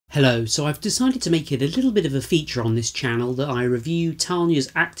Hello, so I've decided to make it a little bit of a feature on this channel that I review Tanya's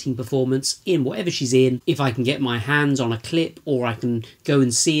acting performance in whatever she's in, if I can get my hands on a clip or I can go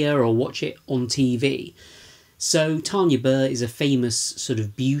and see her or watch it on TV. So Tanya Burr is a famous sort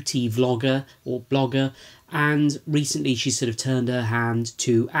of beauty vlogger or blogger, and recently she's sort of turned her hand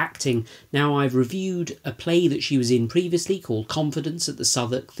to acting. Now, I've reviewed a play that she was in previously called Confidence at the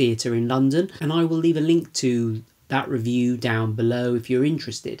Southwark Theatre in London, and I will leave a link to that review down below if you're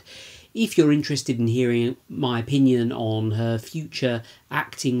interested. If you're interested in hearing my opinion on her future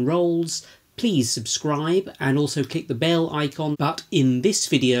acting roles, please subscribe and also click the bell icon. But in this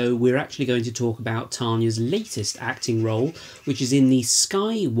video, we're actually going to talk about Tanya's latest acting role, which is in the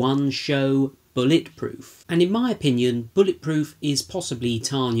Sky One show Bulletproof. And in my opinion, Bulletproof is possibly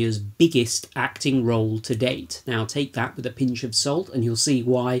Tanya's biggest acting role to date. Now, take that with a pinch of salt and you'll see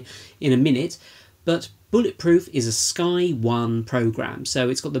why in a minute. But Bulletproof is a Sky One programme, so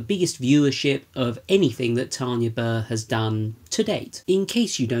it's got the biggest viewership of anything that Tanya Burr has done to date. In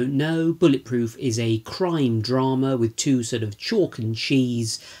case you don't know, Bulletproof is a crime drama with two sort of chalk and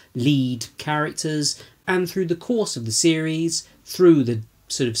cheese lead characters, and through the course of the series, through the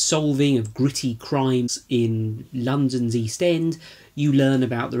sort of solving of gritty crimes in London's East End, you learn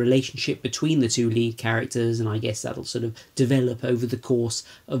about the relationship between the two lead characters, and I guess that'll sort of develop over the course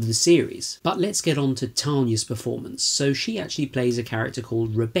of the series. But let's get on to Tanya's performance. So she actually plays a character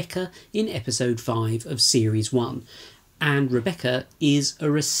called Rebecca in episode 5 of series 1. And Rebecca is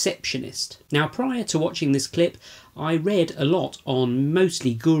a receptionist. Now, prior to watching this clip, I read a lot on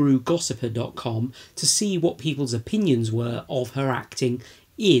mostly GuruGossiper.com to see what people's opinions were of her acting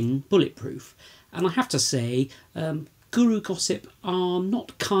in Bulletproof. And I have to say, Guru Gossip are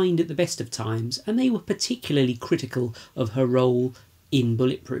not kind at the best of times, and they were particularly critical of her role in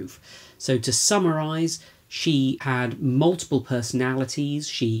Bulletproof. So to summarise, she had multiple personalities,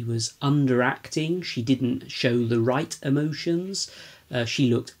 she was underacting, she didn't show the right emotions,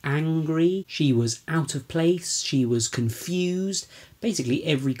 she looked angry, she was out of place, she was confused, basically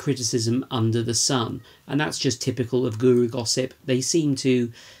every criticism under the sun. And that's just typical of Guru Gossip. They seem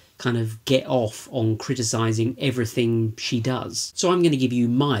to kind of get off on criticising everything she does. So I'm going to give you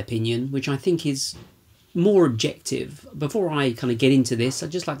my opinion, which I think is more objective. Before I kind of get into this,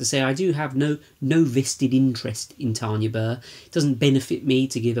 I'd just like to say I do have no vested interest in Tanya Burr. It doesn't benefit me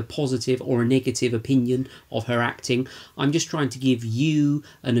to give a positive or a negative opinion of her acting. I'm just trying to give you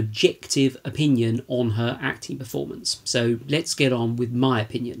an objective opinion on her acting performance. So let's get on with my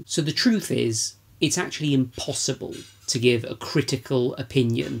opinion. So the truth is, it's actually impossible to give a critical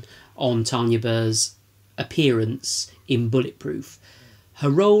opinion on Tanya Burr's appearance in Bulletproof.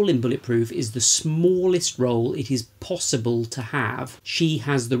 Her role in Bulletproof is the smallest role it is possible to have. She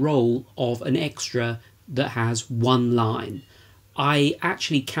has the role of an extra that has one line. I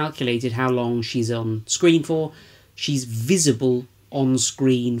actually calculated how long she's on screen for. She's visible on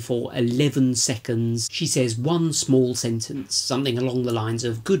screen for 11 seconds. She says one small sentence, something along the lines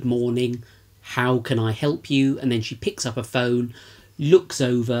of, "Good morning, how can I help you?" And then she picks up a phone, looks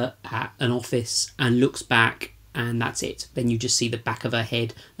over at an office and looks back, and that's it. Then you just see the back of her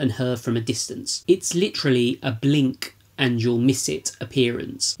head and her from a distance. It's literally a blink and you'll miss it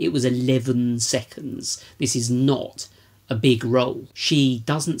appearance. It was 11 seconds. This is not a big role. She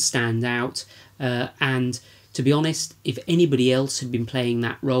doesn't stand out, and to be honest, if anybody else had been playing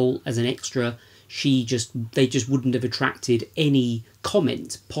that role as an extra, they just wouldn't have attracted any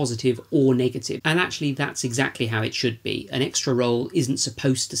comment, positive or negative. And actually that's exactly how it should be. An extra role isn't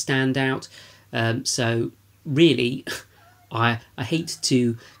supposed to stand out, so really, I hate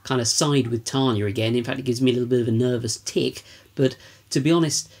to kind of side with Tanya again. In fact, it gives me a little bit of a nervous tick. But to be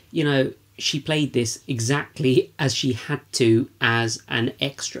honest, you know, she played this exactly as she had to as an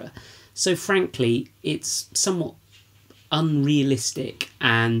extra. So frankly, it's somewhat unrealistic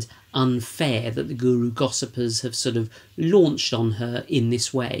and unfair that the Guru Gossipers have sort of launched on her in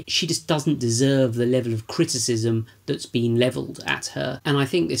this way. She just doesn't deserve the level of criticism that's been levelled at her. And I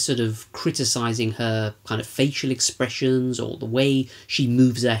think this sort of criticising her kind of facial expressions or the way she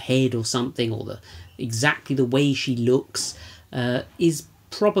moves her head or something, or exactly the way she looks, is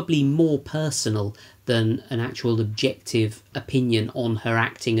probably more personal than an actual objective opinion on her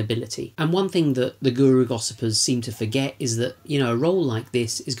acting ability. And one thing that the Guru Gossipers seem to forget is that, you know, a role like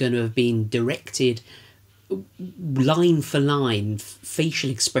this is going to have been directed line for line, facial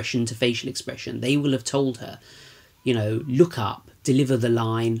expression to facial expression. They will have told her, you know, look up, deliver the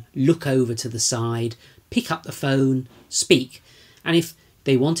line, look over to the side, pick up the phone, speak. And if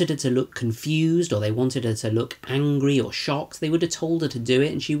they wanted her to look confused or they wanted her to look angry or shocked, they would have told her to do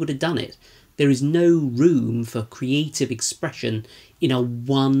it and she would have done it. There is no room for creative expression in a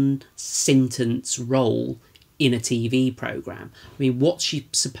one-sentence role in a TV programme. I mean, what's she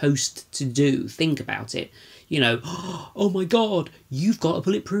supposed to do? Think about it. You know, oh my God, you've got a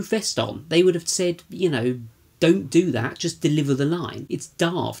bulletproof vest on. They would have said, you know, don't do that, just deliver the line. It's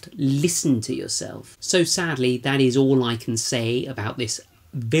daft. Listen to yourself. So sadly, that is all I can say about this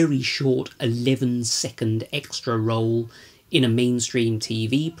very short 11-second extra role in a mainstream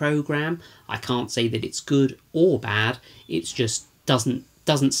TV programme. I can't say that it's good or bad. It's just doesn't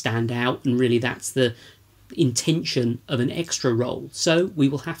stand out, and really that's the intention of an extra role. So we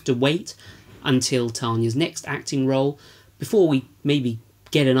will have to wait until Tanya's next acting role before we maybe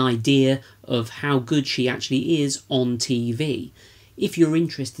get an idea of how good she actually is on TV. If you're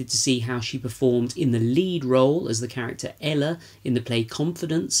interested to see how she performed in the lead role as the character Ella in the play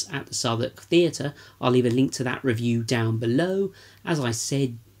Confidence at the Southwark Theatre, I'll leave a link to that review down below. As I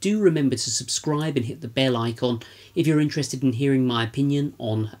said, do remember to subscribe and hit the bell icon if you're interested in hearing my opinion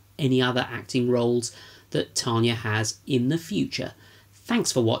on any other acting roles that Tanya has in the future.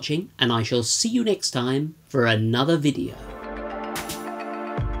 Thanks for watching, and I shall see you next time for another video.